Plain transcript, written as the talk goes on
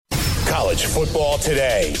college football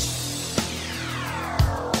today.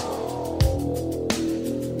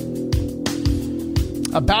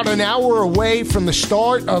 About an hour away from the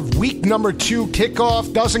start of week number 2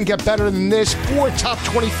 kickoff. Doesn't get better than this. 4 top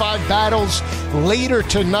 25 battles later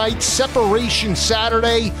tonight. Separation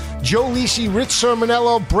Saturday. Joe Lisi, Rich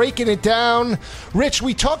Sermonello breaking it down. Rich,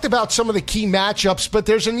 we talked about some of the key matchups, but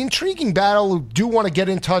there's an intriguing battle we do want to get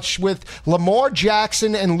in touch with. Lamar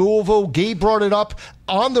Jackson and Louisville. Gabe brought it up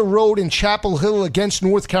on the road in Chapel Hill against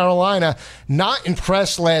North Carolina. Not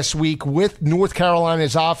impressed last week with North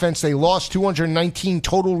Carolina's offense. They lost 219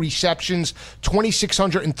 total receptions,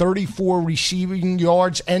 2,634 receiving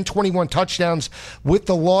yards, and 21 touchdowns with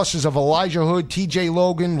the losses of Elijah Hood, TJ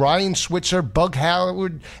Logan, Ryan Switzer, Bug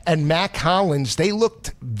Howard, and Mac Hollins. They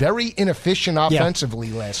looked very inefficient offensively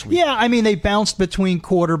last week. Yeah, I mean, they bounced between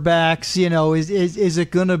quarterbacks. You know, is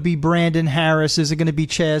it going to be Brandon Harris? Is it going to be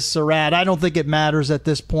Chaz Surratt? I don't think it matters at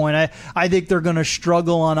this point. I think they're going to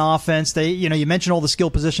struggle on offense. You mentioned all the skill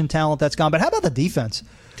position talent that's gone, but how about the defense?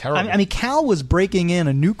 Terrible. I mean, Cal was breaking in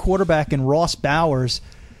a new quarterback in Ross Bowers.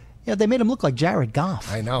 Yeah, they made him look like Jared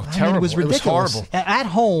Goff. I know, terrible. terrible. It was ridiculous. It was horrible. At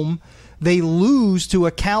home, they lose to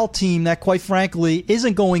a Cal team that, quite frankly,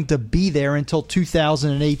 isn't going to be there until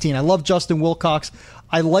 2018. I love Justin Wilcox.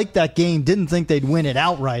 I liked that game. Didn't think they'd win it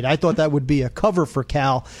outright. I thought that would be a cover for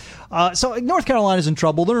Cal. So North Carolina's in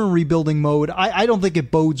trouble. They're in rebuilding mode. I don't think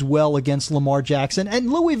it bodes well against Lamar Jackson.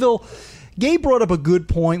 And Louisville, Gabe brought up a good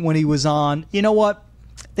point when he was on. You know what?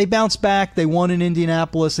 They bounced back. They won in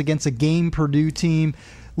Indianapolis against a game Purdue team.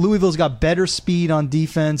 Louisville's got better speed on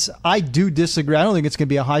defense. I do disagree. I don't think it's going to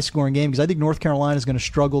be a high-scoring game because I think North Carolina is going to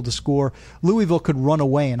struggle to score. Louisville could run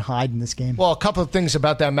away and hide in this game. Well, a couple of things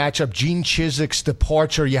about that matchup. Gene Chizik's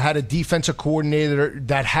departure. You had a defensive coordinator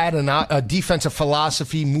that had a defensive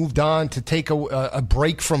philosophy, moved on to take a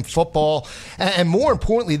break from football. And more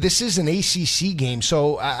importantly, this is an ACC game,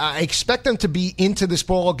 so I expect them to be into this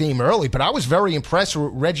ball game early. But I was very impressed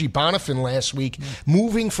with Reggie Bonifant last week,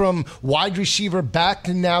 moving from wide receiver back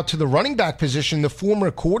to now to the running back position, the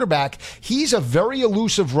former quarterback. He's a very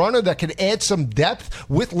elusive runner that could add some depth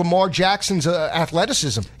with Lamar Jackson's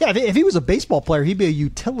athleticism. Yeah, if he was a baseball player, he'd be a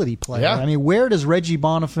utility player. Yeah. I mean, where does Reggie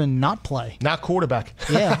Bonifant not play? Not quarterback.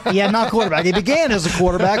 Yeah, not quarterback. He began as a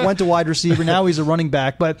quarterback, went to wide receiver, now he's a running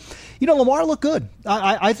back. But, Lamar looked good.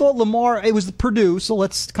 I thought Lamar, it was Purdue, so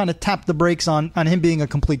let's kind of tap the brakes on him being a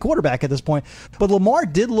complete quarterback at this point. But Lamar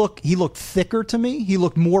he looked thicker to me. He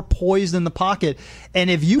looked more poised in the pocket.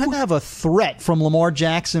 And if you have a threat from Lamar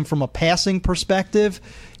Jackson from a passing perspective,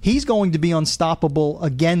 he's going to be unstoppable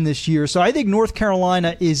again this year. So I think North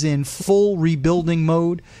Carolina is in full rebuilding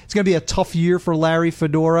mode. It's going to be a tough year for Larry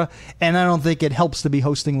Fedora, and I don't think it helps to be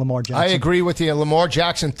hosting Lamar Jackson. I agree with you. Lamar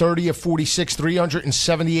Jackson, 30 of 46,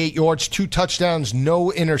 378 yards, 2 touchdowns, no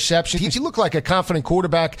interceptions. He looked like a confident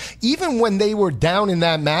quarterback. Even when they were down in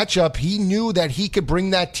that matchup, he knew that he could bring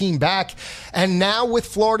that team back. And now with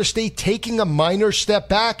Florida State taking a minor step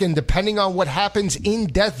back, and depending on what happens in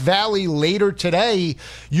Death Valley later today,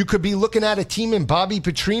 you could be looking at a team in Bobby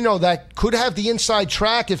Petrino that could have the inside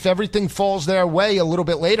track if everything falls their way a little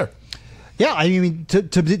bit later. Yeah, I mean,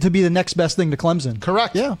 to be the next best thing to Clemson.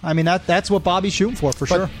 Correct. Yeah, I mean, that's what Bobby's shooting for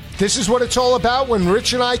sure. This is what it's all about. When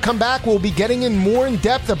Rich and I come back, we'll be getting in more in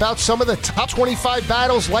depth about some of the top 25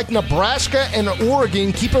 battles like Nebraska and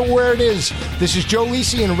Oregon. Keep it where it is. This is Joe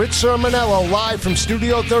Lisi and Rich Sermonello live from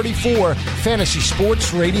Studio 34, Fantasy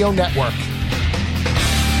Sports Radio Network.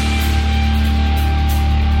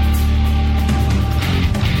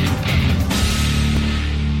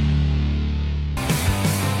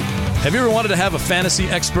 Have you ever wanted to have a fantasy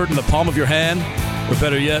expert in the palm of your hand? Or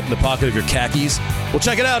better yet, in the pocket of your khakis? Well,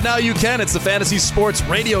 check it out. Now you can. It's the Fantasy Sports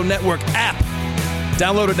Radio Network app.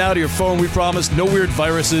 Download it now to your phone. We promise no weird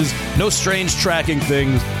viruses, no strange tracking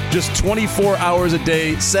things. Just 24 hours a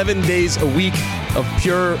day, 7 days a week of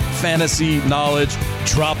pure fantasy knowledge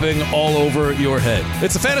dropping all over your head.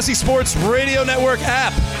 It's the Fantasy Sports Radio Network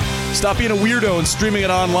app. Stop being a weirdo and streaming it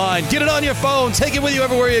online. Get it on your phone. Take it with you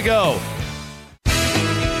everywhere you go.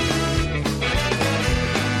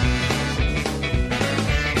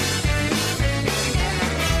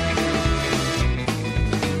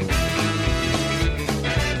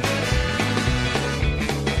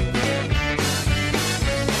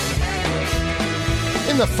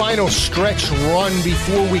 In the final stretch run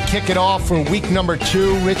before we kick it off for week number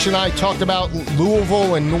 2, Rich and I talked about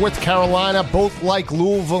Louisville and North Carolina. Both like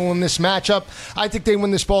Louisville in this matchup. I think they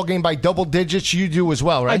win this ball game by double digits. You do as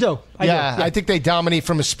well, right? I do. I think they dominate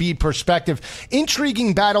from a speed perspective.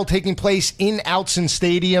 Intriguing battle taking place in Outson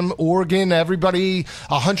Stadium, Oregon. Everybody,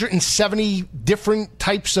 170 different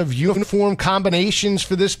types of uniform combinations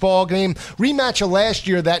for this ball game. Rematch of last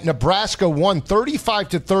year that Nebraska won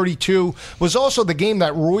 35-32 was also the game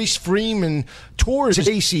that Royce Freeman tore his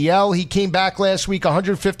ACL. He came back last week,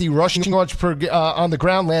 150 rushing yards per on the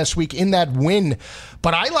ground last week in that win.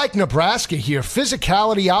 But I like Nebraska here.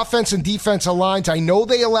 Physicality, offense and defensive lines. I know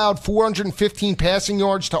they allowed 415 passing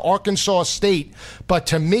yards to Arkansas State, but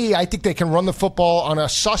to me, I think they can run the football on a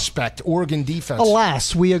suspect Oregon defense.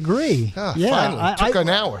 Alas, we agree. Finally. Took an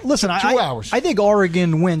hour. Listen, 2 hours. I think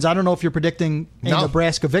Oregon wins. I don't know if you're predicting a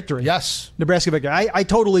Nebraska victory. Yes. Nebraska victory. I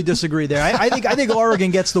totally disagree there. I think Oregon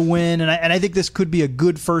gets the win, and I think this could be a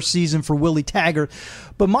good first season for Willie Taggart.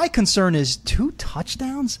 But my concern is 2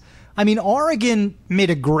 touchdowns? I mean, Oregon made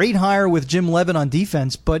a great hire with Jim Leavitt on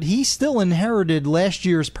defense, but he still inherited last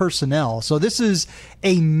year's personnel. So this is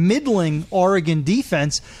a middling Oregon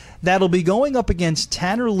defense that'll be going up against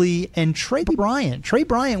Tanner Lee and Trey Bryant. Trey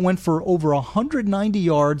Bryant went for over 190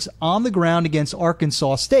 yards on the ground against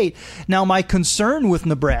Arkansas State. Now, my concern with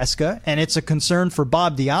Nebraska, and it's a concern for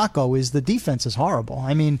Bob Diaco, is the defense is horrible.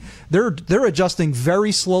 I mean, they're adjusting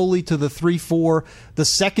very slowly to the 3-4. The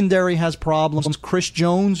secondary has problems. Chris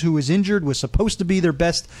Jones, who is injured, was supposed to be their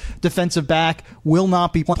best defensive back, will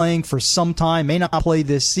not be playing for some time, may not play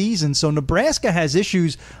this season. So Nebraska has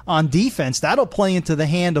issues on defense. That'll play into the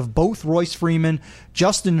hand of both Royce Freeman,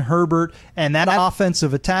 Justin Herbert, and that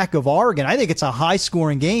offensive attack of Oregon. I think it's a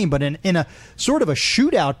high-scoring game, but in a sort of a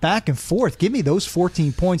shootout back and forth, give me those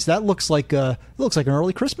 14 points. That looks like an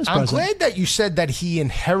early Christmas present. I'm glad that you said that he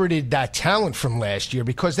inherited that talent from last year,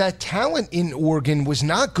 because that talent in Oregon was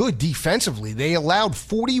not good defensively. They allowed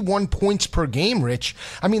 41 points per game, Rich.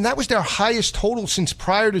 I mean, that was their highest total since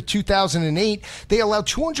prior to 2008. They allowed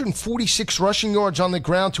 246 rushing yards on the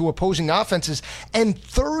ground to opposing offenses and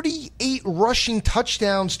 38 rushing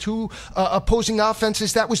touchdowns to opposing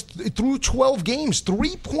offenses. That was through 12 games,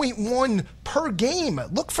 3.1 per game.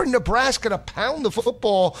 Look for Nebraska to pound the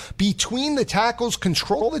football between the tackles,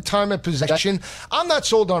 control the time of possession. I'm not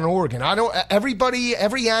sold on Oregon.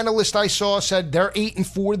 Every analyst I saw said they're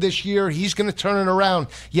 8-4 this year. He's going to turn it around.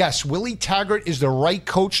 Yes, Willie Taggart is the right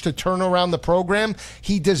coach to turn around the program.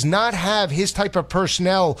 He does not have his type of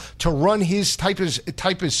personnel to run his type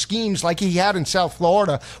of schemes like he had in South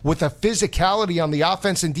Florida, with a physicality on the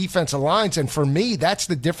offense and defensive lines. And for me, that's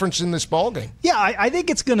the difference in this ballgame. Yeah, I think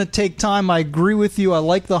it's going to take time. I agree with you. I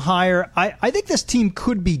like the hire. I think this team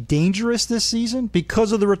could be dangerous this season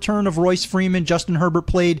because of the return of Royce Freeman. Justin Herbert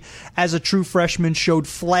played as a true freshman, showed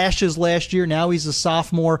flashes last year. Now he's a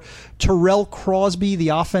sophomore. Terrell Crosby, the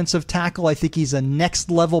offensive tackle, I think he's a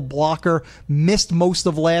next-level blocker. Missed most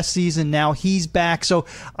of last season. Now he's back. So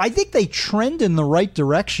I think they trend in the right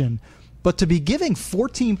direction. But to be giving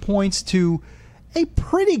 14 points to a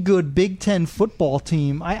pretty good Big Ten football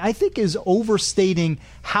team, I think is overstating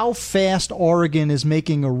how fast Oregon is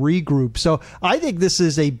making a regroup. So I think this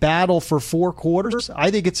is a battle for 4 quarters.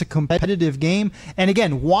 I think it's a competitive game. And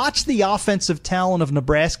again, watch the offensive talent of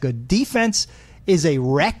Nebraska. Defense is a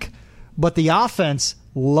wreck, but the offense,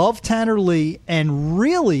 love Tanner Lee, and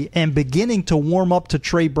really am beginning to warm up to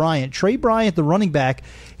Trey Bryant. Trey Bryant, the running back,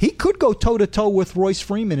 he could go toe-to-toe with Royce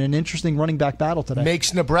Freeman, an interesting running back battle today.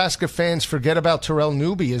 Makes Nebraska fans forget about Terrell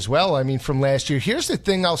Newby as well, I mean, from last year. Here's the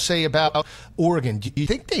thing I'll say about Oregon. Do you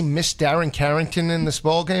think they missed Darren Carrington in this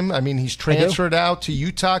ballgame? I mean, he's transferred out to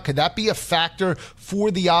Utah. Could that be a factor for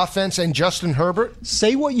the offense and Justin Herbert?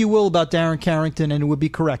 Say what you will about Darren Carrington, and it would be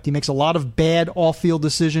correct. He makes a lot of bad off-field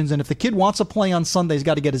decisions, and if the kid wants to play on Sunday, he's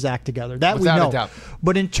got to get his act together. That Without we know. a doubt.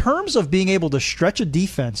 But in terms of being able to stretch a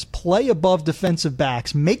defense, play above defensive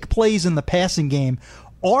backs, make plays in the passing game,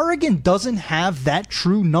 Oregon doesn't have that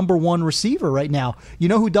true number one receiver right now. You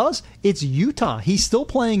know who does? It's Utah. He's still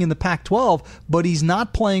playing in the Pac-12, but he's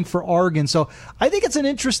not playing for Oregon. So I think it's an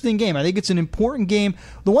interesting game. I think it's an important game.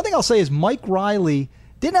 The one thing I'll say is Mike Riley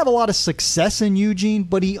didn't have a lot of success in Eugene,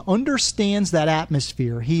 but he understands that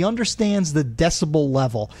atmosphere. He understands the decibel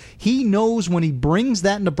level. He knows when he brings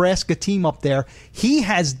that Nebraska team up there, he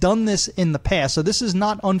has done this in the past. So this is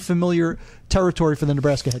not unfamiliar territory for the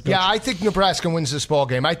Nebraska head coach. Yeah, I think Nebraska wins this ball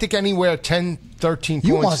game. I think anywhere 10, 13 points.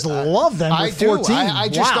 You must love them with 14. I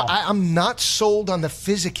just, wow. I'm not sold on the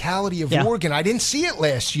physicality of Oregon. I didn't see it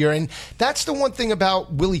last year, and that's the one thing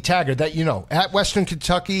about Willie Taggart that, at Western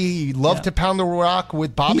Kentucky, he loved to pound the rock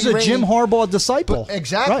with Bobby He's a Rainey. Jim Harbaugh disciple.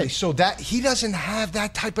 Exactly. Right. So that he doesn't have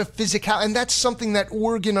that type of physicality, and that's something that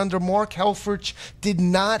Oregon under Mark Helfrich did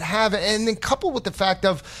not have. And then coupled with the fact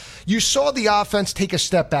of, you saw the offense take a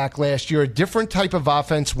step back last year, a different type of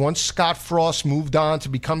offense once Scott Frost moved on to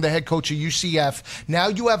become the head coach of UCF. Now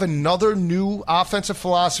you have another new offensive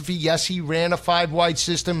philosophy. Yes, he ran a 5-wide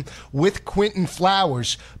system with Quentin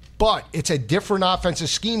Flowers, but it's a different offensive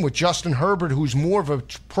scheme with Justin Herbert, who's more of a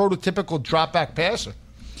prototypical drop-back passer.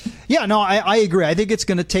 Yeah, no, I agree. I think it's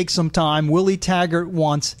going to take some time. Willie Taggart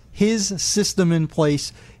wants his system in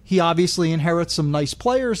place. He obviously inherits some nice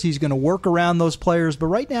players. He's going to work around those players. But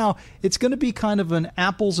right now, it's going to be kind of an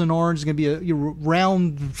apples and oranges. It's going to be a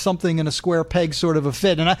round something in a square peg sort of a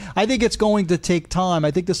fit. And I think it's going to take time.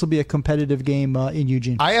 I think this will be a competitive game in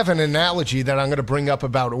Eugene. I have an analogy that I'm going to bring up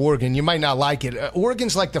about Oregon. You might not like it.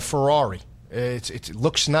 Oregon's like the Ferrari. It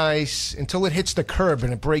looks nice until it hits the curb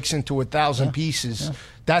and it breaks into 1,000 pieces. Yeah.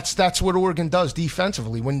 That's what Oregon does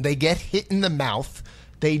defensively. When they get hit in the mouth,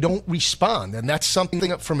 they don't respond. And that's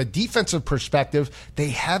something from a defensive perspective they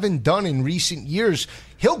haven't done in recent years.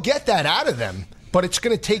 He'll get that out of them, but it's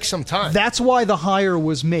going to take some time. That's why the hire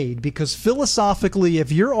was made, because philosophically,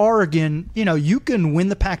 if you're Oregon, you can win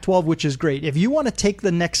the Pac-12, which is great. If you want to take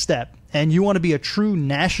the next step and you want to be a true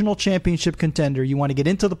national championship contender, you want to get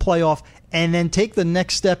into the playoff and then take the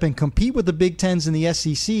next step and compete with the Big Tens and the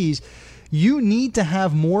SECs, you need to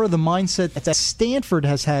have more of the mindset that Stanford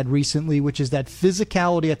has had recently, which is that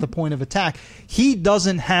physicality at the point of attack. He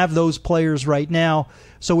doesn't have those players right now,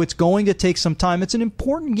 so it's going to take some time. It's an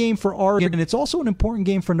important game for Oregon, and it's also an important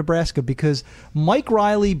game for Nebraska because Mike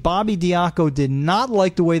Riley, Bobby Diaco did not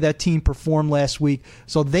like the way that team performed last week,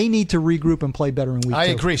 so they need to regroup and play better in week 2. I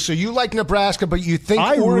agree. So you like Nebraska, but you think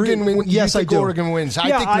Oregon wins? Yes, I do. Oregon wins.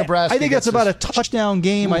 I think Nebraska. I think that's about a touchdown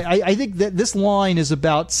game. I think that this line is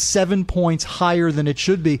about 7 points higher than it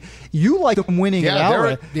should be. You like them winning it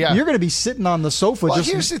outright. You're going to be sitting on the sofa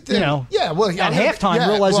here's the thing. at halftime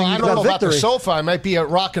realizing you've got a victory. I don't know about the sofa. I might be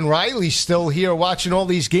at Rock and Riley still here watching all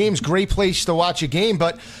these games. Great place to watch a game,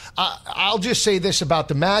 but I'll just say this about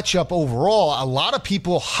the matchup overall. A lot of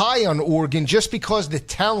people high on Oregon just because the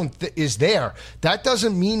talent is there. That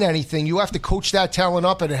doesn't mean anything. You have to coach that talent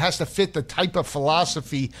up, and it has to fit the type of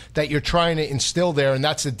philosophy that you're trying to instill there, and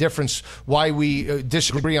that's the difference why we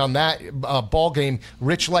disagree on that ball game.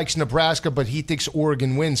 Rich likes Nebraska, but he thinks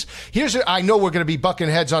Oregon wins. I know we're going to be bucking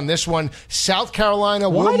heads on this one. South Carolina,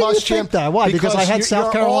 Why do you think that? Why? Because I had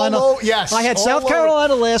South Carolina. I had South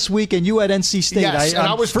Carolina last week, and you had NC State. Yes, and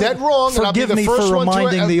I was dead wrong. Forgive me for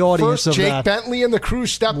reminding the audience of Jake that. Bentley and the crew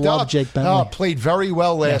stepped up. Jake Bentley. Played very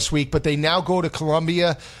well last week, but they now go to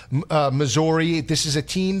Columbia, Missouri. This is a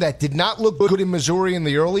team that did not look good in Missouri in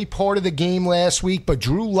the early part of the game last week, but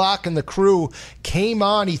Drew Lock and the crew came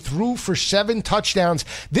on. He threw for 7 touchdowns.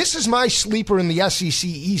 This is my sleeper in the SEC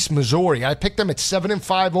East, Missouri. I picked him at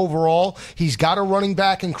 7-5 overall. He's got a running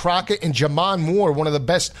back in Crockett and Jamon Moore, one of the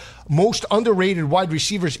best, most underrated wide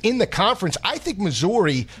receivers in the conference. I think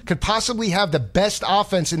Missouri could possibly have the best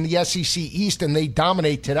offense in the SEC East, and they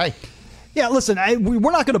dominate today. Yeah, listen,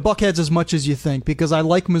 we're not going to buck heads as much as you think because I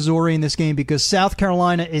like Missouri in this game because South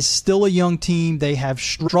Carolina is still a young team. They have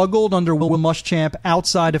struggled under Will Muschamp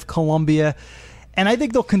outside of Columbia, and I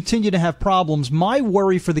think they'll continue to have problems. My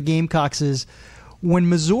worry for the Gamecocks is when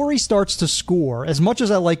Missouri starts to score, as much as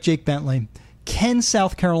I like Jake Bentley, can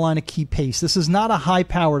South Carolina keep pace? This is not a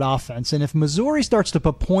high-powered offense, and if Missouri starts to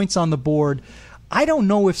put points on the board, I don't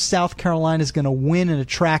know if South Carolina is going to win in a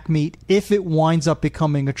track meet if it winds up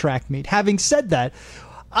becoming a track meet. Having said that,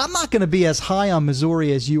 I'm not going to be as high on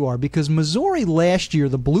Missouri as you are because Missouri last year,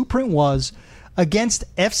 the blueprint was against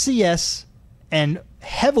FCS and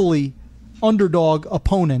heavily underdog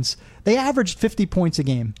opponents, they averaged 50 points a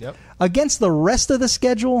game. Yep. Against the rest of the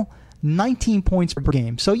schedule, 19 points per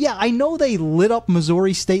game. So, yeah, I know they lit up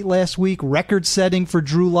Missouri State last week, record-setting for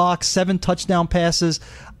Drew Lock, 7 touchdown passes.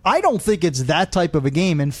 I don't think it's that type of a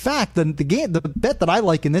game. In fact, the bet that I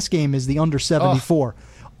like in this game is the under 74.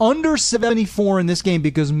 Under 74 in this game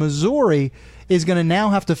because Missouri is going to now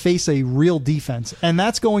have to face a real defense, and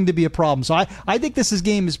that's going to be a problem. So I think this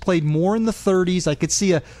game is played more in the 30s. I could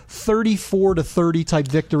see a 34-30 type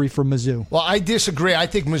victory for Mizzou. Well, I disagree. I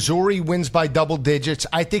think Missouri wins by double digits.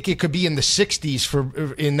 I think it could be in the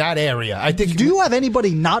 60s in that area. I think. Do you have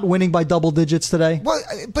anybody not winning by double digits today? Well,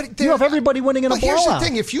 but you have everybody winning in a blowout. Here's the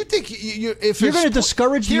thing: if you think if you're going to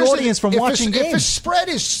discourage the audience from watching games, if a spread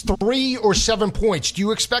is 3 or 7 points, do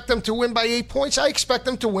you expect them to win by 8 points? I expect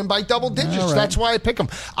them to win by double digits. Right. That's why I pick them.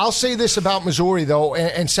 I'll say this about Missouri though,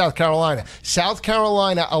 and South Carolina. South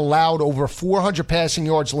Carolina allowed over 400 passing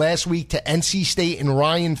yards last week to NC State and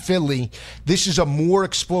Ryan Finley. This is a more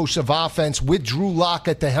explosive offense with Drew Lock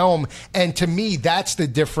at the helm, and to me, that's the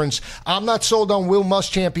difference. I'm not sold on Will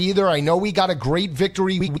Muschamp either. I know he got a great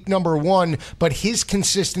victory week number 1, but his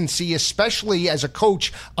consistency, especially as a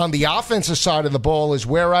coach on the offensive side of the ball, is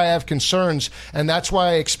where I have concerns, and that's why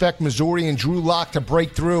I expect Missouri and Drew Lock to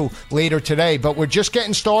break through later today. But we're just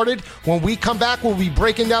getting started. When we come back, we'll be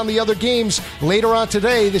breaking down the other games later on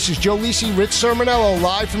today. This is Joe Lisi, Rich Sermonello,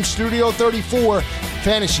 live from Studio 34,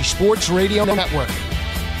 Fantasy Sports Radio Network.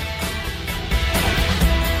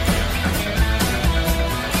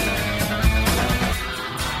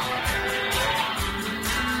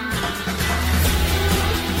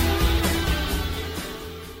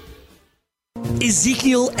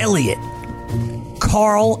 Ezekiel Elliott,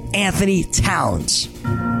 Carl Anthony Towns,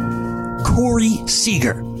 Corey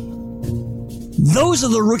Seager. Those are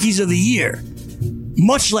the rookies of the year,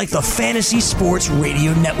 much like the Fantasy Sports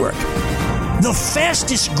Radio Network. The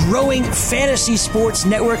fastest growing fantasy sports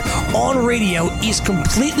network on radio is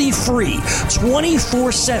completely free,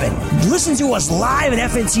 24/7. Listen to us live at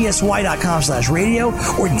fntsy.com/radio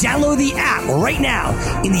or download the app right now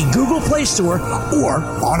in the Google Play Store or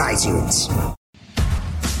on iTunes.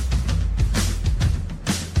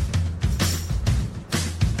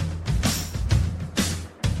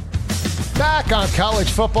 Back on college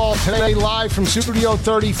football today, live from Studio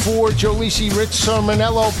 34. Joe Lisi, Rich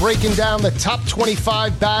Sermonello breaking down the top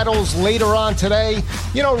 25 battles later on today.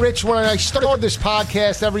 You know, Rich, when I started this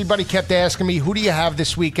podcast, everybody kept asking me, who do you have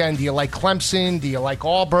this weekend? Do you like Clemson? Do you like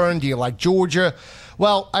Auburn? Do you like Georgia?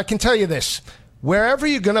 Well, I can tell you this. Wherever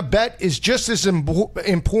you're going to bet is just as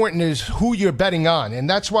important as who you're betting on. And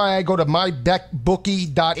that's why I go to mybookie.ag.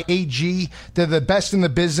 They're the best in the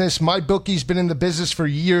business. MyBookie's been in the business for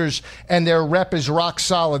years, and their rep is rock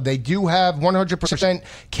solid. They do have 100%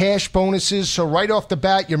 cash bonuses, so right off the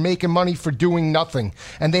bat, you're making money for doing nothing.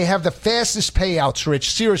 And they have the fastest payouts,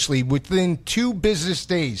 Rich, seriously, within 2 business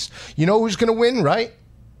days. You know who's going to win, right?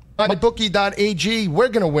 MyBookie.ag, we're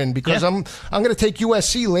going to win because I'm going to take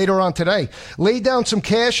USC later on today. Lay down some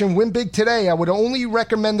cash and win big today. I would only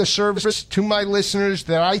recommend the service to my listeners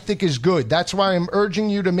that I think is good. That's why I'm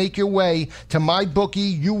urging you to make your way to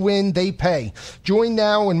MyBookie. You win, they pay. Join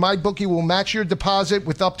now, and MyBookie will match your deposit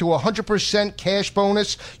with up to 100% cash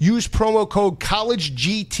bonus. Use promo code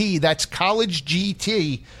CollegeGT. That's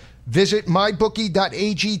CollegeGT. Visit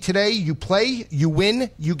mybookie.ag today. You play, you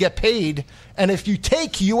win, you get paid. And if you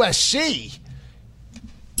take USC,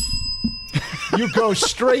 you go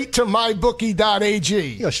straight to mybookie.ag.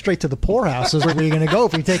 You go straight to the poorhouse is where you're going to go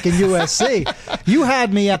if you're taking USC. You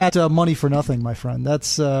had me at money for nothing, my friend.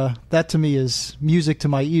 That to me is music to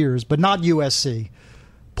my ears, but not USC.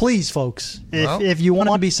 Please, folks, if you want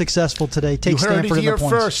to be successful today, take Stanford in the points.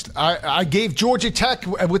 First. I gave Georgia Tech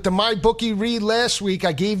with the MyBookie read last week.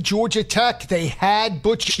 I gave Georgia Tech. They had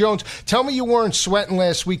Butch Jones. Tell me you weren't sweating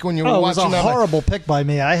last week when you were watching. It was a horrible pick by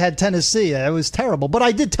me. I had Tennessee. It was terrible. But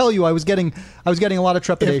I did tell you I was getting a lot of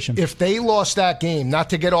trepidation. If they lost that game, not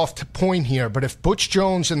to get off the point here, but if Butch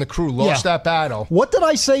Jones and the crew lost that battle. What did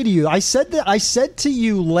I say to you? I said to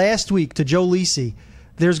you last week, to Joe Lisi,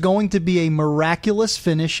 there's going to be a miraculous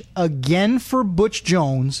finish again for Butch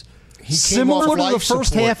Jones. Similar to the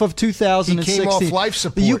first half of 2016. He came off life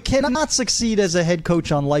support. You cannot succeed as a head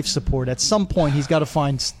coach on life support. At some point, he's got to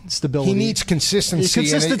find stability. He needs consistency.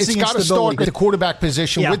 And it's got to start at the quarterback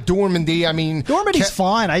position with Dormandy. I mean, Dormandy's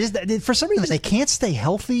fine. For some reason, they can't stay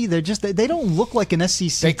healthy. They don't look like an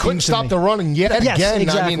SEC They couldn't stop the running yet again.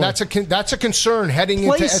 Exactly. I mean, that's a concern heading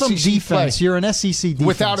into SEC some defense. Play. You're an SEC defense.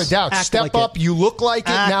 Without a doubt. Step up. You look like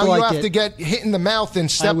it. Now you have to get hit in the mouth and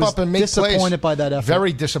step up and make plays. Disappointed by that effort.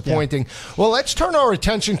 Very disappointing. Well, let's turn our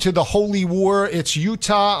attention to the Holy War. It's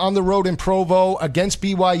Utah on the road in Provo against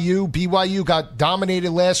BYU. BYU got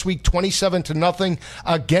dominated last week 27-0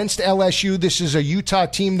 against LSU. This is a Utah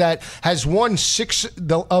team that has won 6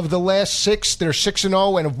 of the last 6. They're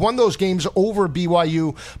 6-0 and have won those games over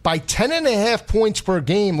BYU by 10.5 points per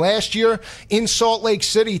game. Last year in Salt Lake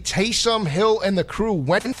City, Taysom Hill and the crew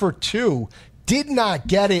went for 2. Did not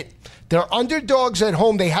get it. They're underdogs at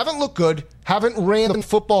home. They haven't looked good, haven't ran the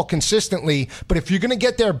football consistently, but if you're going to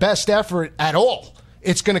get their best effort at all,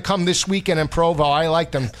 it's going to come this weekend in Provo. I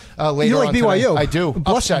like them later on. You like BYU? Today. I do.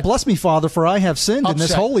 Bless me, Father, for I have sinned in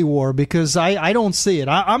this holy war because I don't see it.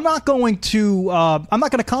 I'm not going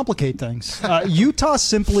to complicate things. Utah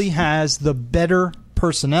simply has the better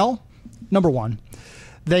personnel. Number one,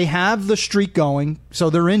 they have the streak going, so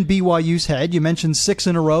they're in BYU's head. You mentioned 6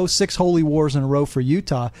 in a row, 6 holy wars in a row for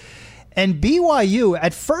Utah. And BYU,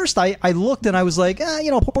 at first, I looked and I was like,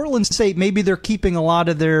 Portland State, maybe they're keeping a lot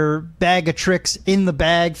of their bag of tricks in the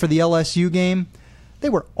bag for the LSU game. They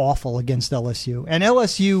were awful against LSU. And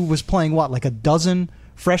LSU was playing, like a dozen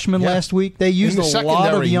freshmen last week? They used a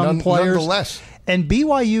lot of young players. Nonetheless. And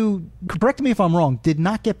BYU, correct me if I'm wrong, did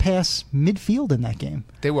not get past midfield in that game.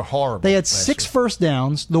 They were horrible. They had 6 first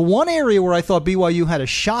downs. The one area where I thought BYU had a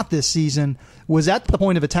shot this season was at the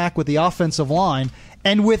point of attack with the offensive line.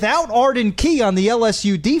 And without Arden Key on the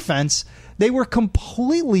LSU defense, they were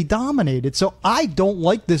completely dominated. So I don't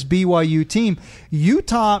like this BYU team.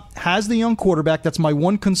 Utah has the young quarterback. That's my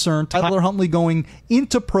one concern. Tyler Huntley going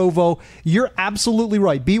into Provo. You're absolutely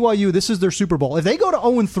right. BYU, this is their Super Bowl. If they go to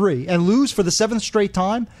 0-3 and lose for the 7th straight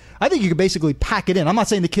time, I think you could basically pack it in. I'm not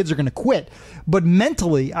saying the kids are going to quit, but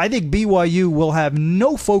mentally, I think BYU will have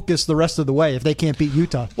no focus the rest of the way if they can't beat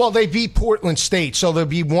Utah. Well, they beat Portland State, so they'll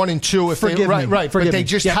be 1-2 if Forgive me. Right. But they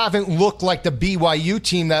just haven't looked like the BYU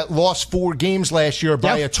team that lost 4 games last year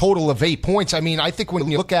by a total of 8 points. I mean, I think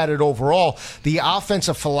when you look at it overall, the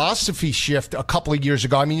offensive philosophy shift a couple of years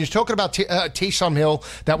ago. I mean, you're talking about Taysom Hill,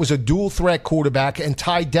 that was a dual threat quarterback, and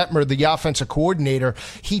Ty Detmer, the offensive coordinator.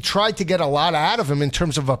 He tried to get a lot out of him in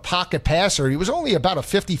terms of a pocket passer. He was only about a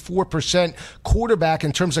 54% quarterback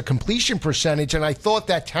in terms of completion percentage, and I thought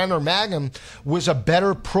that Tanner Mangum was a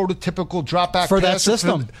better prototypical dropback for that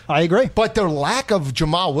system. I agree. But their lack of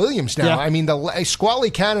Jamal Williams now, I mean, the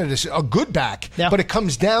Squally Canada is a good back, but it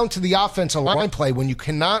comes down to the offensive line play. When you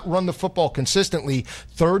cannot run the football consistently,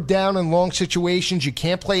 third down in long situations, you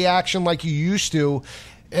can't play action like you used to.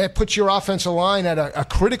 It puts your offensive line at a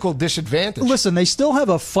critical disadvantage. Listen, they still have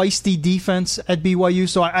a feisty defense at BYU,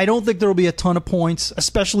 so I don't think there will be a ton of points,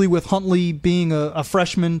 especially with Huntley being a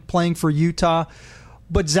freshman playing for Utah.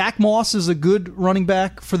 But Zach Moss is a good running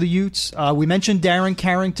back for the Utes. We mentioned Darren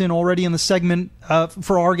Carrington already in the segment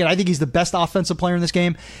for Oregon. I think he's the best offensive player in this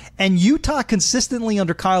game. And Utah consistently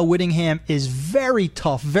under Kyle Whittingham is very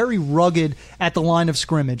tough, very rugged at the line of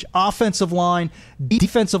scrimmage. Offensive line,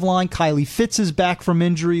 defensive line. Kylie Fitz is back from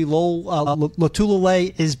injury.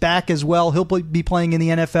 Lotulelei is back as well. He'll be playing in the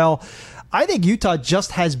NFL. I think Utah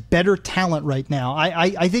just has better talent right now.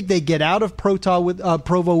 I think they get out of Provo with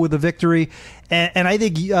a victory, and I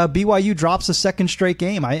think BYU drops a second straight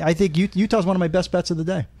game. I think Utah's one of my best bets of the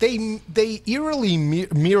day. They eerily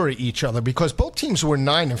mirror each other because both teams were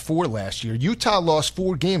 9-4 last year. Utah lost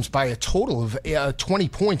 4 games by a total of 20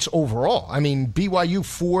 points overall. I mean, BYU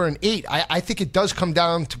 4-8. I think it does come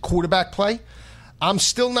down to quarterback play. I'm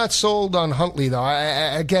still not sold on Huntley, though.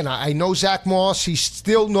 I know Zach Moss. He's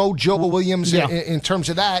still no Joe Williams in terms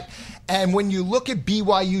of that. And when you look at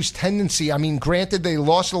BYU's tendency, I mean, granted, they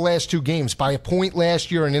lost the last 2 games by a point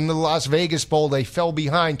last year, and in the Las Vegas Bowl, they fell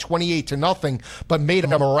behind 28-0, but made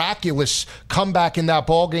a miraculous comeback in that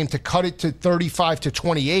ball game to cut it to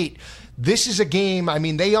 35-28. This is a game, I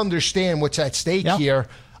mean, they understand what's at stake here.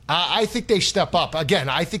 I think they step up. Again,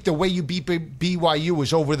 I think the way you beat BYU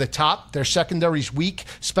was over the top. Their secondary's weak,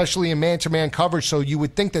 especially in man-to-man coverage, so you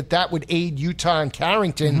would think that would aid Utah and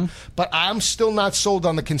Carrington. But I'm still not sold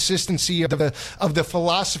on the consistency of the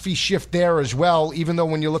philosophy shift there as well, even though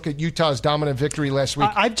when you look at Utah's dominant victory last week.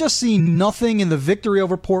 I've just seen nothing in the victory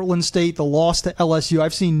over Portland State, the loss to LSU.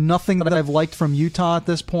 I've seen nothing that I've liked from Utah at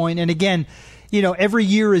this point. And again, every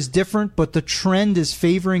year is different, but the trend is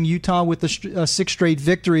favoring Utah with the 6 straight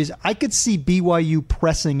victories. I could see BYU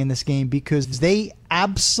pressing in this game because they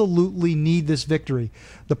absolutely need this victory.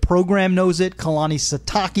 The program knows it. Kalani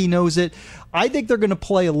Sitake knows it. I think they're going to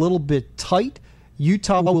play a little bit tight.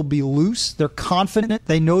 Utah will be loose. They're confident.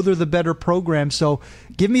 They know they're the better program. So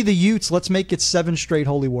give me the Utes. Let's make it 7 straight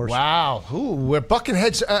Holy Wars. Wow. Ooh, we're bucking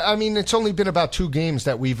heads. I mean, it's only been about 2 games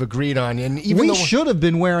that we've agreed on. And even we should have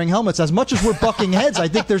been wearing helmets. As much as we're bucking heads, I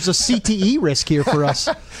think there's a CTE risk here for us.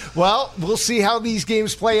 Well, we'll see how these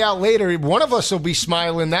games play out later. One of us will be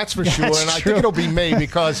smiling, that's for sure. That's and I true. think it'll be me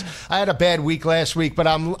because I had a bad week last week, but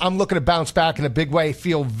I'm looking to bounce back in a big way.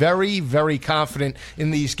 Feel very, very confident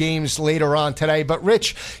in these games later on today. But,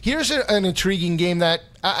 Rich, here's an intriguing game that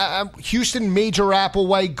Houston, Major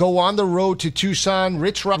Applewhite go on the road to Tucson.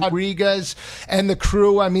 Rich Rodriguez and the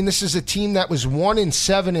crew. I mean, this is a team that was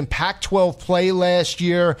 1-7 in Pac-12 play last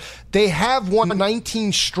year. They have won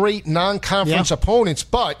 19 straight non-conference opponents,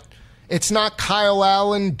 but it's not Kyle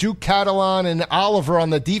Allen, Duke Catalan, and Oliver on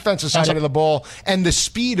the defensive side of the ball. And the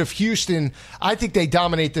speed of Houston, I think they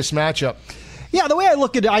dominate this matchup. Yeah, the way I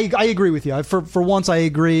look at it, I agree with you. For once, I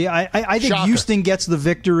agree. I think Shocker. Houston gets the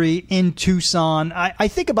victory in Tucson. I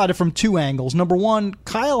think about it from two angles. Number one,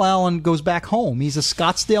 Kyle Allen goes back home. He's a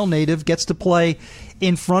Scottsdale native, gets to play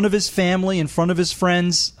in front of his family, in front of his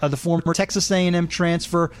friends, the former Texas A&M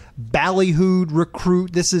transfer, ballyhooed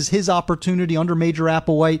recruit. This is his opportunity under Major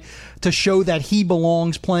Applewhite to show that he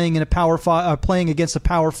belongs playing in a playing against a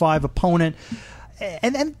Power 5 opponent.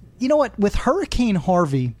 And you know what? With Hurricane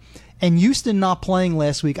Harvey and Houston not playing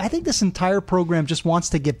last week, I think this entire program just wants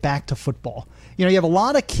to get back to football. You know, you have a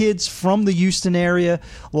lot of kids from the Houston area,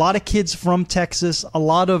 a lot of kids from Texas, a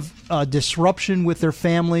lot of disruption with their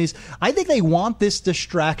families. I think they want this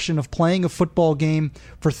distraction of playing a football game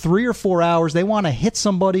for 3 or 4 hours. They want to hit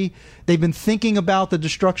somebody. They've been thinking about the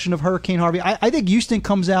destruction of Hurricane Harvey. I think Houston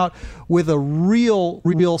comes out with a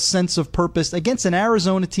real sense of purpose against an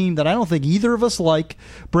Arizona team that I don't think either of us like.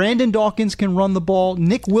 Brandon Dawkins can run the ball.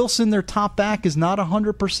 Nick Wilson, their top back, is not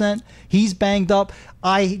 100%. He's banged up.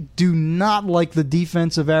 I do not like the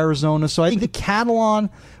defense of Arizona, so I think the Catalan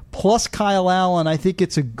plus Kyle Allen, I think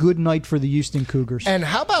it's a good night for the Houston Cougars. And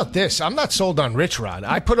how about this? I'm not sold on Rich Rod.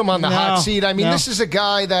 I put him on the hot seat. I mean, this is a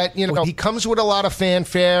guy that, you know, he comes with a lot of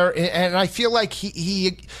fanfare, and I feel like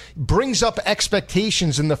he brings up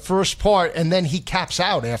expectations in the first part, and then he caps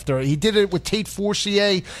out after. He did it with Tate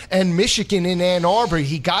Forcier and Michigan in Ann Arbor.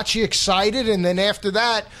 He got you excited, and then after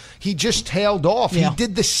that, he just tailed off. Yeah. He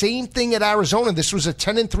did the same thing at Arizona. This was a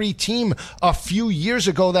 10-3 team a few years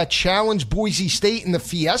ago that challenged Boise State in the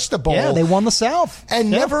Fiesta Bowl. Yeah, they won the South.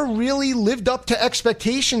 And never really lived up to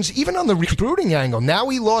expectations, even on the recruiting angle. Now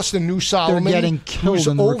he lost to New Solomon, They're getting killed who's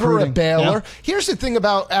in over recruiting. at Baylor. Yeah. Here's the thing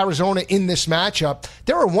about Arizona in this matchup.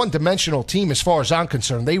 They're a one-dimensional team as far as I'm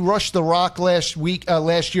concerned. They rushed the rock last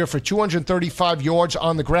year for 235 yards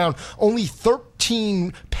on the ground. Only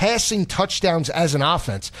 13 passing touchdowns as an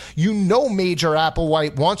offense. You know Major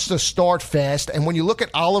Applewhite wants to start fast, and when you look at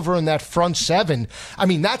Oliver in that front seven, I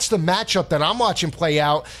mean, that's the matchup that I'm watching play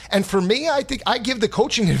out. And for me, I think I give the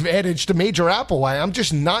coaching advantage to Major Applewhite. I'm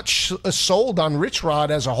just not sold on Rich Rod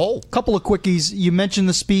as a whole. Couple of quickies. You mentioned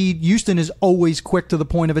the speed. Houston is always quick to the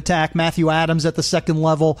point of attack. Matthew Adams at the second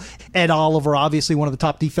level. Ed Oliver, obviously one of the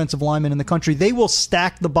top defensive linemen in the country. They will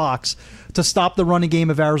stack the box to stop the running game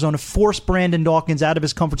of Arizona, force Brandon Dawkins out of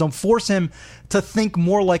his comfort zone, force him to think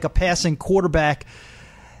more like a passing quarterback.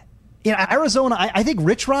 In Arizona, I think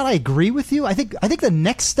Rich Rod, I agree with you. I think the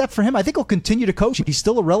next step for him, I think he'll continue to coach. He's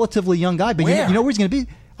still a relatively young guy, but you know where he's going to be?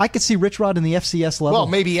 I could see Rich Rod in the FCS level. Well,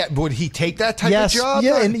 maybe would he take that type of job?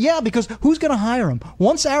 Yeah, because who's going to hire him?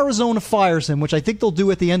 Once Arizona fires him, which I think they'll do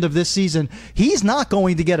at the end of this season, he's not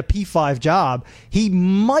going to get a P5 job. He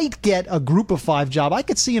might get a Group of 5 job. I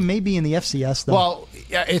could see him maybe in the FCS, though. Well,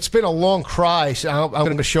 it's been a long cry. So I'm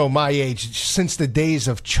going to show my age since the days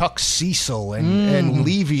of Chuck Cecil and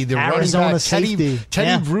Levy, the Arizona running back, safety.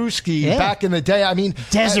 Teddy Bruschi back in the day. I mean,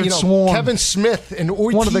 Desert Swarm. Kevin Smith and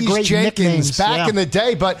Ortiz one of the great Jenkins nicknames. back in the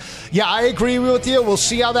day. But yeah, I agree with you. We'll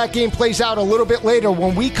see how that game plays out a little bit later.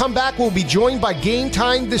 When we come back, we'll be joined by Game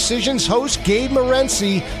Time Decisions host Gabe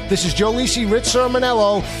Morency. This is Joe Lisi, Rich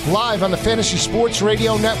Sermonello, live on the Fantasy Sports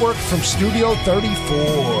Radio Network from Studio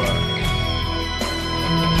 34.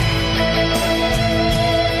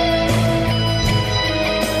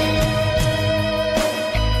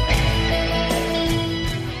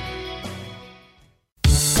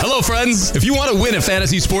 Hello, friends. If you want to win at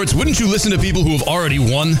fantasy sports, wouldn't you listen to people who have already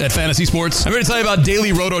won at fantasy sports? I'm here to tell you about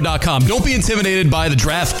DailyRoto.com. Don't be intimidated by the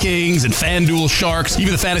DraftKings and FanDuel Sharks,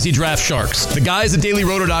 even the Fantasy Draft Sharks. The guys at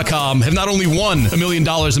DailyRoto.com have not only won $1 million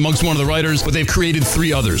amongst one of the writers, but they've created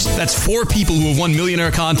 3 others. That's 4 people who have won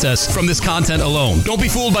millionaire contests from this content alone. Don't be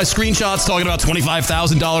fooled by screenshots talking about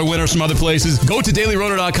 $25,000 winners from other places. Go to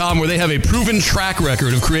DailyRoto.com where they have a proven track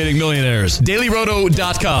record of creating millionaires.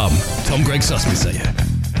 DailyRoto.com. Tell them Greg Sussman sent you.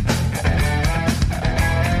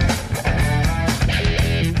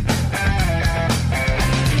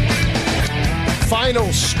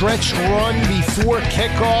 Final stretch run before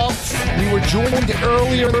kickoff. We were joined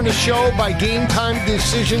earlier in the show by Game Time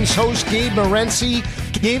Decisions host Gabe Morency.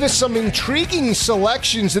 Gave us some intriguing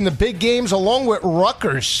selections in the big games along with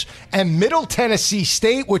Rutgers and Middle Tennessee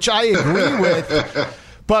State, which I agree with.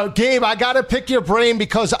 But, Gabe, I got to pick your brain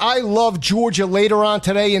because I love Georgia later on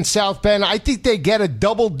today in South Bend. I think they get a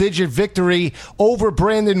double-digit victory over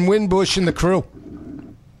Brandon Winbush and the crew.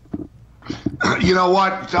 You know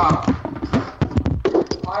what? I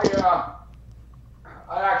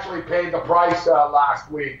actually paid the price last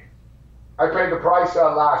week. I paid the price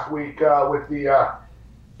last week with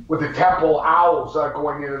the Temple Owls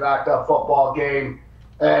going into that football game,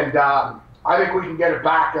 and I think we can get it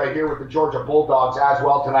back here with the Georgia Bulldogs as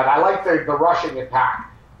well tonight. I like the rushing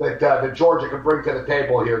attack that Georgia can bring to the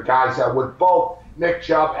table here, guys, with both Nick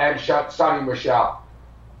Chubb and Sonny Michel.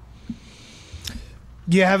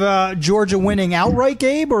 Do you have Georgia winning outright,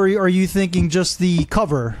 Gabe, or are you thinking just the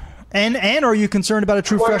cover? And are you concerned about a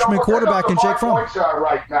true freshman quarterback in Jake Fromm? Points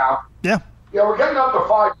right now. Yeah. Yeah, we're getting up to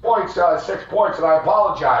 5 points, 6 points, and I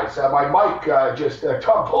apologize. My mic just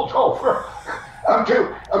tumbled over. I'm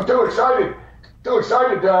too excited. Too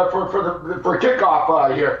excited for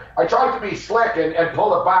kickoff here. I tried to be slick and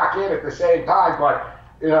pull it back in at the same time, but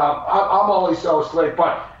I'm only so slick.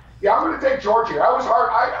 But yeah, I'm going to take Georgia. I was hard.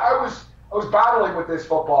 I was battling with this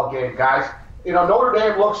football game, guys. Notre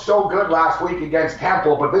Dame looked so good last week against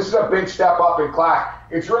Temple, but this is a big step up in class.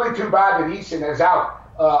 It's really too bad that Eason is out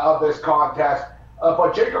of this contest.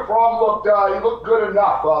 But Jacob Fromm looked good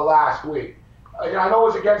enough last week. I know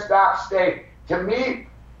it was against App State. To me,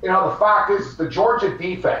 the fact is it's the Georgia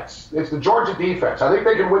defense. It's the Georgia defense. I think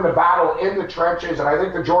they can win the battle in the trenches, and I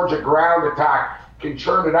think the Georgia ground attack can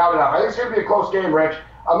churn it out enough. I think it's going to be a close game, Rich.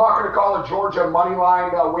 I'm not going to call a Georgia money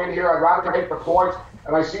line win here. I'd rather take the points,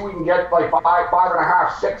 and I see we can get like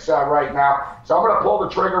 5.5, 6 right now. So I'm going to pull the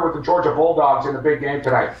trigger with the Georgia Bulldogs in the big game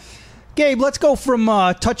tonight. Gabe, let's go from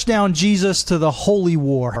touchdown Jesus to the holy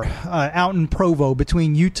war out in Provo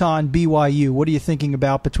between Utah and BYU. What are you thinking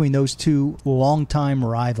about between those two longtime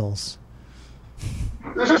rivals?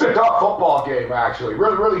 This is a tough football game, actually.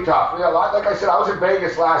 Really, really tough. Like I said, I was in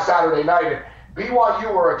Vegas last Saturday night, and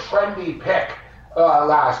BYU were a trendy pick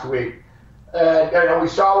last week. And we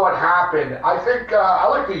saw what happened. I think I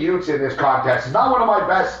like the Utes in this contest. It's not one of my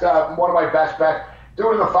best bets,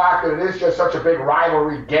 due to the fact that it is just such a big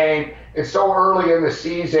rivalry game. It's so early in the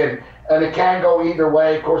season, and it can go either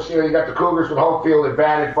way. Of course, you got the Cougars with home field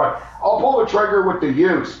advantage, but I'll pull the trigger with the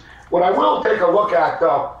Utes. What I will take a look at,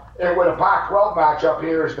 though, with a Pac-12 matchup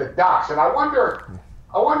here is the Ducks, and I wonder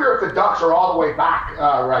if the Ducks are all the way back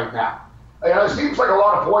right now. It seems like a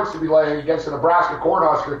lot of points to be laying against the Nebraska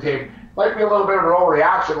Cornhusker team. Might be a little bit of an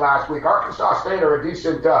overreaction last week. Arkansas State are a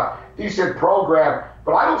decent program,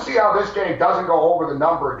 but I don't see how this game doesn't go over the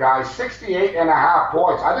number, guys. 68.5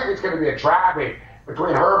 points. I think it's going to be a trap meet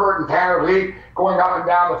between Herbert and Tanner Lee going up and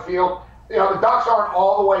down the field. The Ducks aren't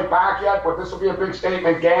all the way back yet, but this will be a big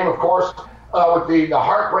statement game, of course, with the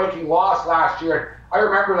heartbreaking loss last year. I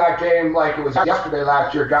remember that game like it was yesterday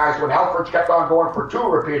last year, guys, when Helfrich kept on going for 2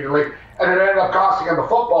 repeatedly, and it ended up costing him the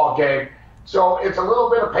football game. So it's a little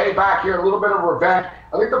bit of payback here, a little bit of revenge.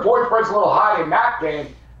 I think the point spread's a little high in that game,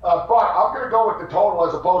 but I'm going to go with the total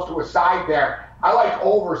as opposed to a side there. I like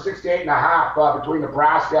over 68.5 between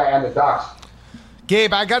Nebraska and the Ducks.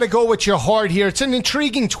 Gabe, I got to go with your heart here. It's an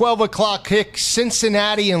intriguing 12 o'clock kick.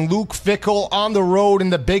 Cincinnati and Luke Fickell on the road in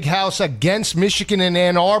the big house against Michigan and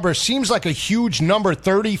Ann Arbor. Seems like a huge number,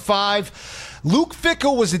 35. Luke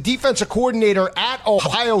Fickell was the defensive coordinator at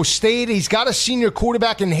Ohio State. He's got a senior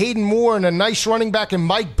quarterback in Hayden Moore and a nice running back in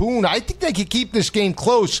Mike Boone. I think they could keep this game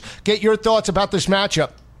close. Get your thoughts about this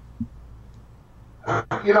matchup.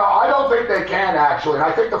 I don't think they can, actually. And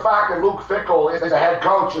I think the fact that Luke Fickell is a head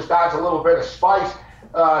coach just adds a little bit of spice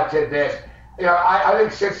to this. I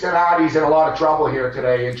think Cincinnati's in a lot of trouble here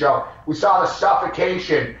today. And, Joe, we saw the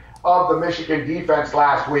suffocation of the Michigan defense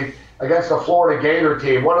last week against the Florida Gator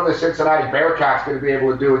team. What are the Cincinnati Bearcats going to be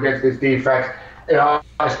able to do against this defense?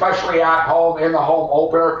 Especially at home in the home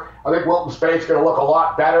opener. I think Wilton Spade's going to look a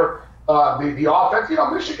lot better. The offense,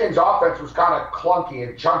 Michigan's offense was kind of clunky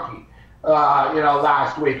and chunky,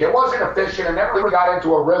 last week. It wasn't efficient and never really got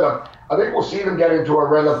into a rhythm. I think we'll see them get into a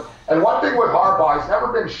rhythm. And one thing with Harbaugh, he's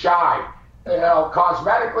never been shy.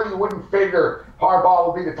 Cosmetically, you wouldn't figure Harbaugh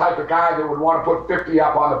would be the type of guy that would want to put 50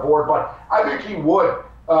 up on the board, but I think he would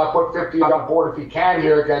put 50 on board if he can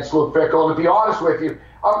here against Luke Fickell. And to be honest with you,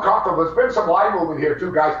 I'm comfortable. There's been some line movement here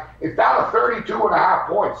too, guys. It's down to 32.5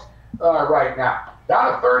 points right now.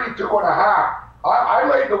 Down to 32.5. I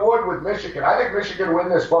laid the wood with Michigan. I think Michigan win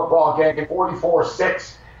this football game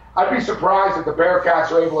 44-6. I'd be surprised if the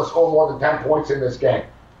Bearcats are able to score more than 10 points in this game.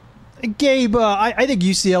 Gabe, I think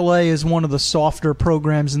UCLA is one of the softer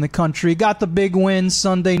programs in the country. Got the big win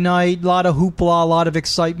Sunday night, a lot of hoopla, a lot of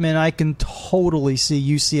excitement. I can totally see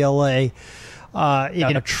UCLA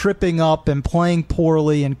tripping up and playing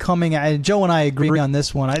poorly and coming. And Joe and I agree on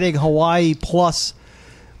this one. I think Hawaii plus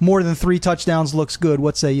more than 3 touchdowns looks good.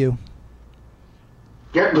 What say you?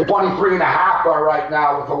 Getting to 23.5 right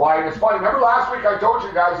now with Hawaii. And it's funny. Remember last week I told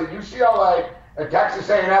you guys that UCLA and Texas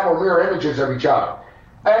A&M were mirror images of each other,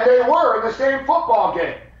 and they were in the same football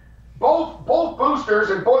game. Both boosters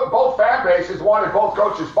and both fan bases wanted both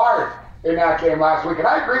coaches fired in that game last week. And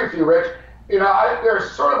I agree with you, Rich.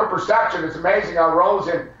 There's sort of a perception. It's amazing how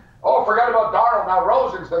Rosen. Forget about Darnold. Now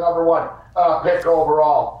Rosen's the number 1 pick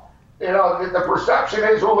overall. The perception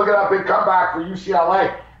is, look at that big comeback for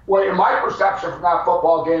UCLA. Well, in my perception from that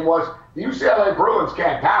football game was the UCLA Bruins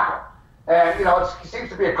can't tackle. And, it seems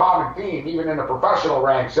to be a common theme, even in the professional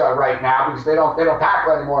ranks right now, because they don't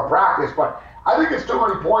tackle anymore in practice. But I think it's too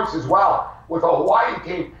many points as well with the Hawaii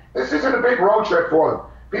team. This isn't a big road trip for them.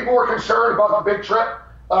 People were concerned about the big trip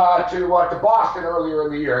to Boston earlier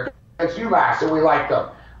in the year against UMass, and we liked them.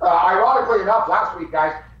 Ironically enough, last week,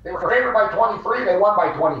 guys, they were favored by 23. They won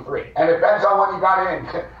by 23. And it depends on when you got in,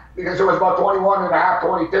 because it was about 21.5,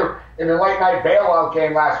 22 in the late night bailout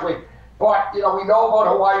game last week. But, we know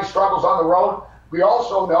about Hawaii's struggles on the road. We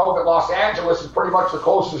also know that Los Angeles is pretty much the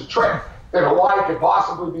closest trip that Hawaii could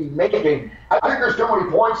possibly be making. I think there's too many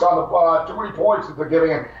points that they're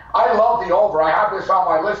giving. And I love the over. I have this on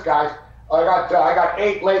my list, guys. I got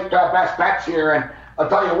 8 late best bets here, and I'll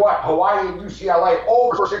tell you what, Hawaii and UCLA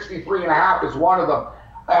over 63.5 is one of them.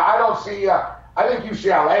 I think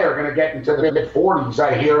UCLA are going to get into the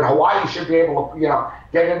mid-40s here, and Hawaii should be able to,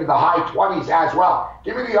 get into the high 20s as well.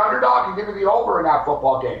 Give me the underdog and give me the over in that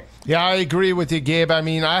football game. Yeah, I agree with you, Gabe. I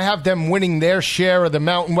mean, I have them winning their share of the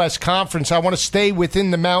Mountain West Conference. I want to stay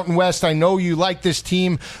within the Mountain West. I know you like this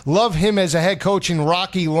team. Love him as a head coach in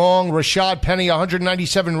Rocky Long. Rashad Penny,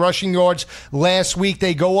 197 rushing yards last week.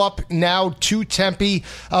 They go up now to Tempe.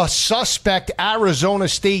 A suspect Arizona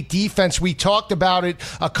State defense. We talked about it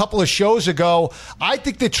a couple of shows ago. I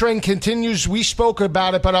think the trend continues. We spoke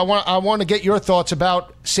about it, but I want to get your thoughts about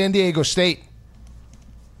San Diego State.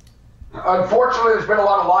 Unfortunately, there's been a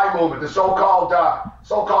lot of line movement. The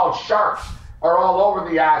so-called sharks are all over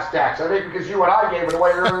the Aztecs. I think because you and I gave it away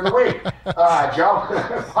earlier in the week, Joe.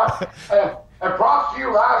 And props to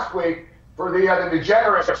you last week for the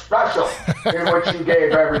degenerate special in which you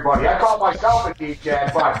gave everybody. I call myself a degen,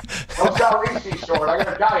 but don't sell Reese short. I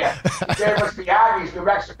got to tell you, you gave us the Aggies, New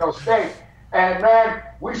Mexico State. And, man,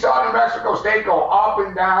 we saw New Mexico State go up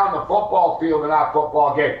and down the football field in that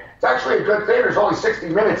football game. It's actually a good thing there's only 60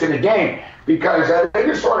 minutes in the game because they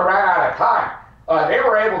just sort of ran out of time. They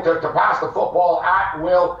were able to pass the football at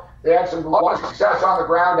will. They had some lot of success on the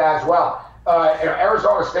ground as well.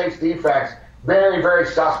 Arizona State's defense, very, very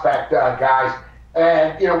suspect, guys.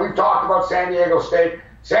 And, we've talked about San Diego State.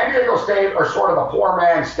 San Diego State are sort of a poor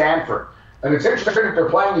man's Stanford. And it's interesting that they're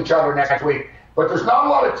playing each other next week. But there's not a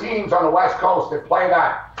lot of teams on the West Coast that play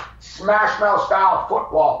that smash-mouth style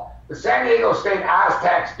football. The San Diego State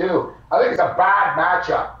Aztecs do. I think it's a bad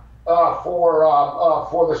matchup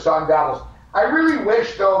for the Sun Devils. I really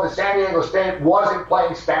wish, though, that San Diego State wasn't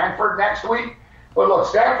playing Stanford next week. But look,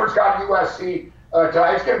 Stanford's got USC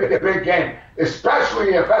tonight. It's going to be a big game,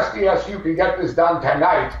 especially if SDSU can get this done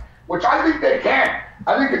tonight, which I think they can.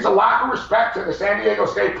 I think it's a lack of respect to the San Diego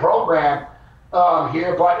State program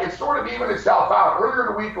here, but it's sort of evened itself out. Earlier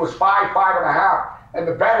in the week it was 5.5, and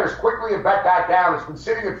the bettors quickly have bet that down. It's been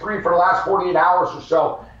sitting at 3 for the last 48 hours or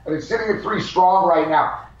so, and it's sitting at 3 strong right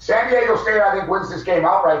now. San Diego State, I think, wins this game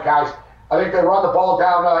outright, guys. I think they run the ball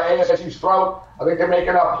down ASU's throat. I think they make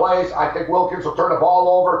enough plays. I think Wilkins will turn the ball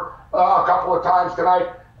over a couple of times tonight.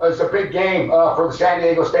 It's a big game for the San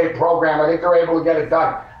Diego State program. I think they're able to get it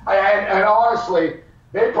done. And honestly,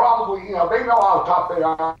 they probably, they know how tough they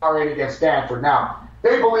are against Stanford. Now,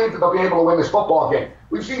 they believe that they'll be able to win this football game.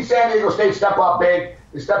 We've seen San Diego State step up big.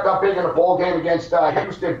 They stepped up big in a bowl game against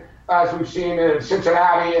Houston, as we've seen in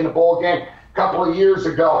Cincinnati in the bowl game a couple of years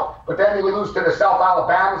ago. But then they lose to the South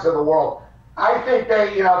Alabamas of the world. I think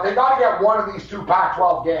they got to get one of these 2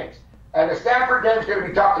 Pac-12 games. And the Stanford game's going to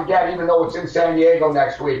be tough to get, even though it's in San Diego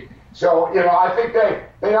next week. So, I think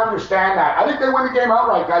they understand that. I think they win the game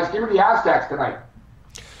outright, guys. Give me the Aztecs tonight.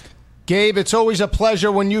 Gabe, it's always a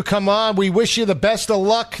pleasure when you come on. We wish you the best of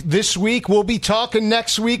luck this week. We'll be talking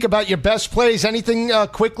next week about your best plays. Anything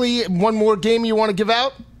quickly, one more game you want to give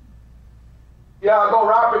out? Yeah, I'll go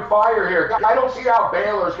rapid fire here. I don't see how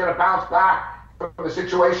Baylor's going to bounce back from the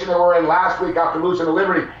situation they were in last week after losing to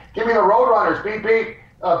Liberty. Give me the Roadrunners. Beep,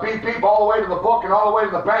 beep all the way to the book and all the way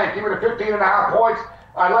to the bank. Give me the 15.5 points.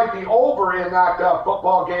 I like the over in that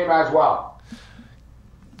football game as well.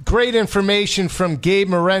 Great information from Gabe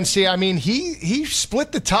Morency. I mean, he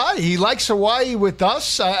split the tie. He likes Hawaii with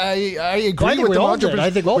us. I agree with him 100%. I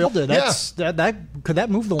think we all did. Could that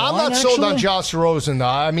move the line? I'm not sold on Josh Rosen, though.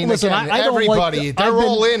 I mean, listen, again, everybody, they're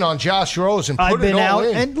all in on Josh Rosen. Put it all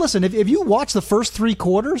in. And listen, if you watch the first 3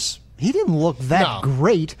 quarters, he didn't look that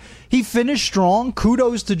great. He finished strong.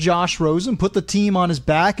 Kudos to Josh Rosen. Put the team on his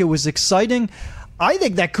back. It was exciting. I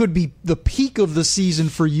think that could be the peak of the season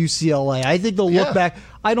for UCLA. I think they'll look back.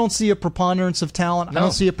 I don't see a preponderance of talent. I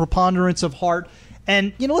don't see a preponderance of heart.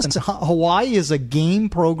 And, listen, Hawaii is a game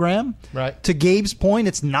program. Right. To Gabe's point,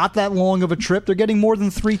 it's not that long of a trip. They're getting more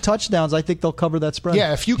than 3 touchdowns. I think they'll cover that spread.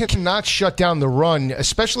 Yeah, if you cannot shut down the run,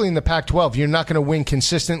 especially in the Pac-12, you're not going to win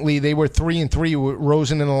consistently. They were 3-3 with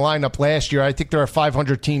Rosen in the lineup last year. I think they're a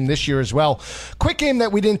 500 team this year as well. Quick game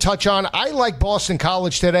that we didn't touch on. I like Boston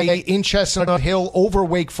College today in Chestnut Hill over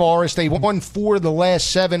Wake Forest. They won 4 of the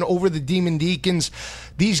last 7 over the Demon Deacons.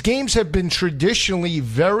 These games have been traditionally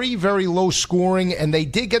very, very low scoring, and they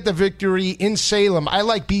did get the victory in Salem. I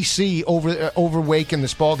like BC over Wake in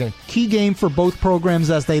this ballgame. Key game for both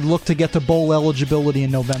programs as they look to get to bowl eligibility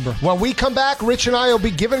in November. When we come back, Rich and I will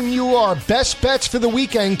be giving you our best bets for the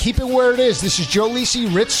weekend. Keep it where it is. This is Joe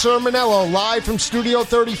Lisi, Rich Sermonello, live from Studio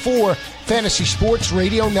 34, Fantasy Sports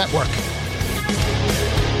Radio Network.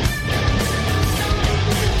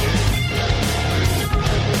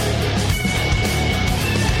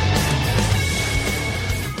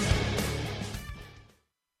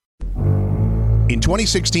 In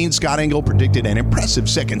 2016, Scott Engel predicted an impressive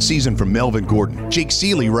second season from Melvin Gordon. Jake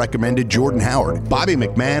Seeley recommended Jordan Howard. Bobby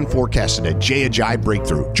McMahon forecasted a Jay Ajayi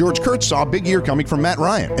breakthrough. George Kurtz saw a big year coming from Matt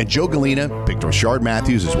Ryan. And Joe Galena picked Rashard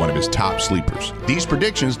Matthews as one of his top sleepers. These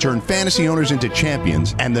predictions turned fantasy owners into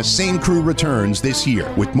champions, and the same crew returns this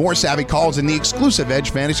year with more savvy calls in the exclusive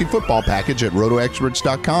Edge Fantasy Football package at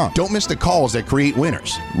RotoExperts.com. Don't miss the calls that create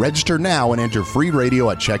winners. Register now and enter free radio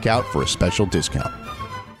at checkout for a special discount.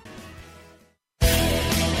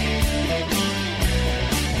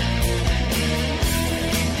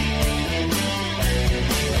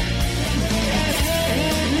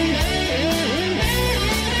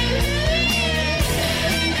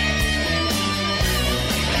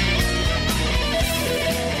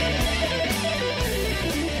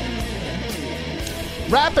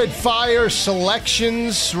 Rapid fire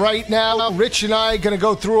selections right now. Rich and I are going to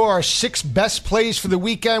go through our 6 best plays for the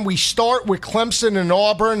weekend. We start with Clemson and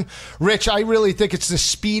Auburn. Rich, I really think it's the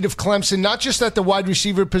speed of Clemson, not just at the wide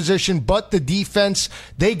receiver position, but the defense.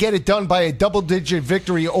 They get it done by a double-digit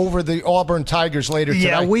victory over the Auburn Tigers later tonight.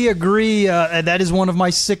 Yeah, we agree. That is one of my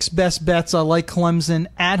 6 best bets. I like Clemson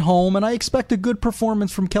at home, and I expect a good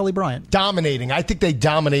performance from Kelly Bryant. Dominating. I think they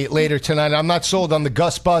dominate later tonight. I'm not sold on the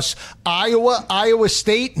Gus Bus. Iowa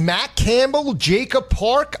State, Matt Campbell, Jacob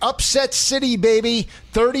Park, upset city, baby.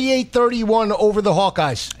 38-31 over the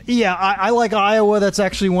Hawkeyes. Yeah, I like Iowa. That's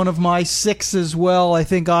actually one of my 6 as well. I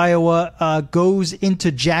think Iowa goes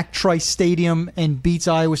into Jack Trice Stadium and beats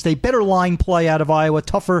Iowa State. Better line play out of Iowa,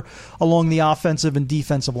 tougher along the offensive and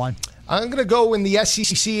defensive line. I'm going to go in the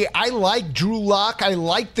SEC. I like Drew Lock. I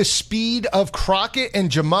like the speed of Crockett and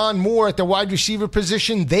Jamon Moore at the wide receiver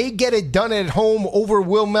position. They get it done at home over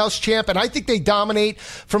Will Muschamp, and I think they dominate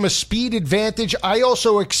from a speed advantage. I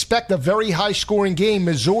also expect a very high-scoring game.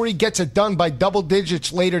 Missouri gets it done by double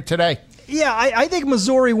digits later today. Yeah, I think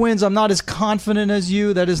Missouri wins. I'm not as confident as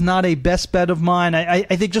you. That is not a best bet of mine. I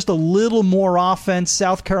think just a little more offense.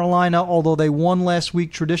 South Carolina, although they won last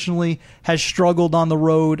week, traditionally has struggled on the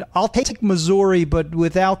road. I'll take Missouri, but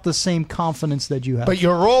without the same confidence that you have. But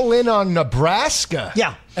you're all in on Nebraska.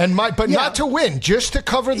 Yeah. Not to win, just to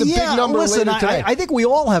cover the big number later today. I think we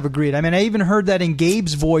all have agreed. I mean, I even heard that in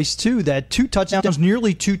Gabe's voice, too, that 2 touchdowns,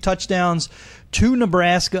 nearly 2 touchdowns to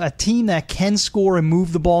Nebraska, a team that can score and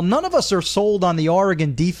move the ball. None of us are sold on the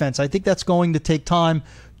Oregon defense. I think that's going to take time.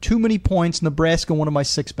 Too many points. Nebraska, one of my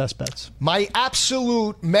 6 best bets. My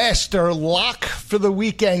absolute master lock for the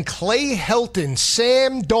weekend, Clay Helton,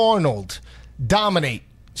 Sam Darnold, dominate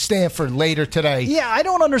Stanford later today. Yeah, I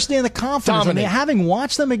don't understand the confidence. I mean, having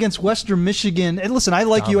watched them against Western Michigan, and listen, I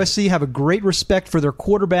like USC, have a great respect for their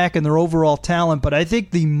quarterback and their overall talent, but I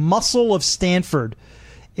think the muscle of Stanford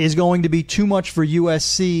is going to be too much for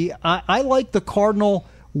USC. I like the Cardinal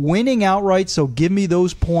winning outright, so give me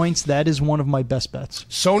those points. That is one of my best bets.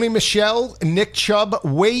 Sony Michel, Nick Chubb,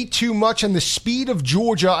 way too much, and the speed of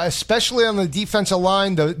Georgia, especially on the defensive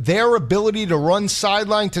line, their ability to run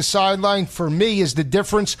sideline to sideline, for me, is the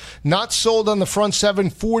difference. Not sold on the front seven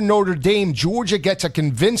for Notre Dame. Georgia gets a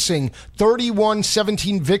convincing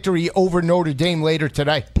 31-17 victory over Notre Dame later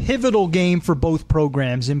today. Pivotal game for both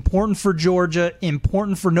programs. Important for Georgia,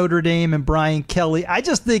 important for Notre Dame and Brian Kelly. I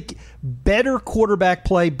just think better quarterback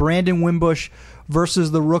play, Brandon Wimbush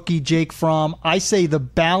versus the rookie Jake Fromm. I say the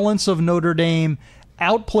balance of Notre Dame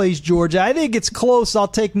outplays Georgia. I think it's close. I'll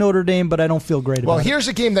take Notre Dame, but I don't feel great about it. Well, here's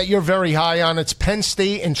a game that you're very high on. It's Penn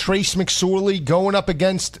State and Trace McSorley going up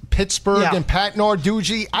against Pittsburgh and Pat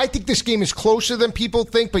Narduzzi. I think this game is closer than people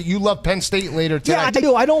think, but you love Penn State later today. Yeah, I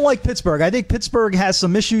do. I don't like Pittsburgh. I think Pittsburgh has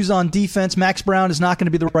some issues on defense. Max Brown is not going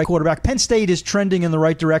to be the right quarterback. Penn State is trending in the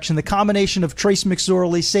right direction. The combination of Trace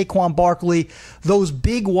McSorley, Saquon Barkley, those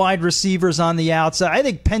big wide receivers on the outside. I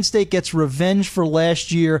think Penn State gets revenge for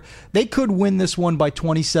last year. They could win this one by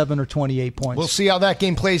 27 or 28 points. We'll see how that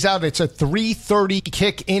game plays out. It's a 3:30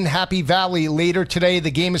 kick in Happy Valley later today. The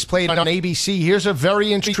game is played on ABC. Here's a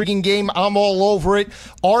very intriguing game. I'm all over it.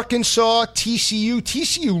 Arkansas, TCU.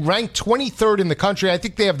 TCU ranked 23rd in the country. I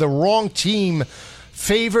think they have the wrong team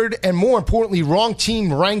favored, and more importantly, wrong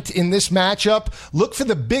team ranked in this matchup. Look for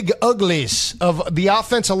the big uglies of the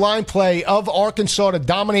offensive line play of Arkansas to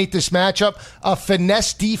dominate this matchup. A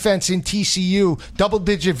finesse defense in TCU.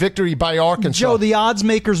 Double-digit victory by Arkansas. Joe, the odds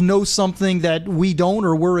makers know something that we don't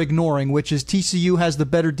or we're ignoring, which is TCU has the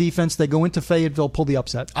better defense. They go into Fayetteville, pull the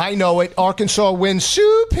upset. I know it. Arkansas wins.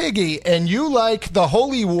 Sue Piggy. And you like the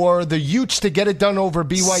Holy War, the Utes, to get it done over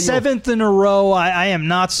BYU. 7th in a row. I am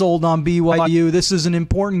not sold on BYU. This is an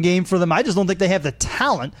important game for them. I just don't think they have the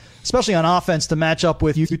talent, especially on offense, to match up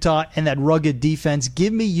with Utah and that rugged defense.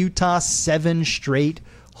 Give me Utah 7 straight.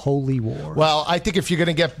 Holy War. Well, I think if you're going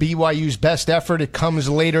to get BYU's best effort, it comes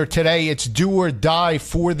later today. It's do or die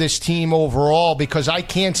for this team overall, because I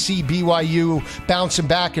can't see BYU bouncing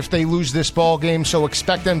back if they lose this ball game, so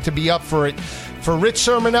expect them to be up for it. For Rich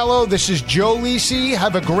Sermonello, this is Joe Lisi.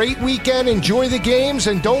 Have a great weekend. Enjoy the games,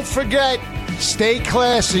 and don't forget, stay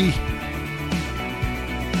classy.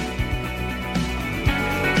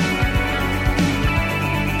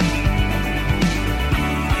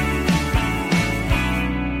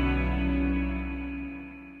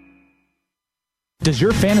 Does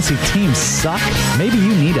your fantasy team suck? Maybe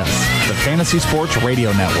you need us, the Fantasy Sports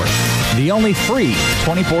Radio Network, the only free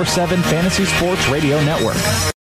 24/7 fantasy sports radio network.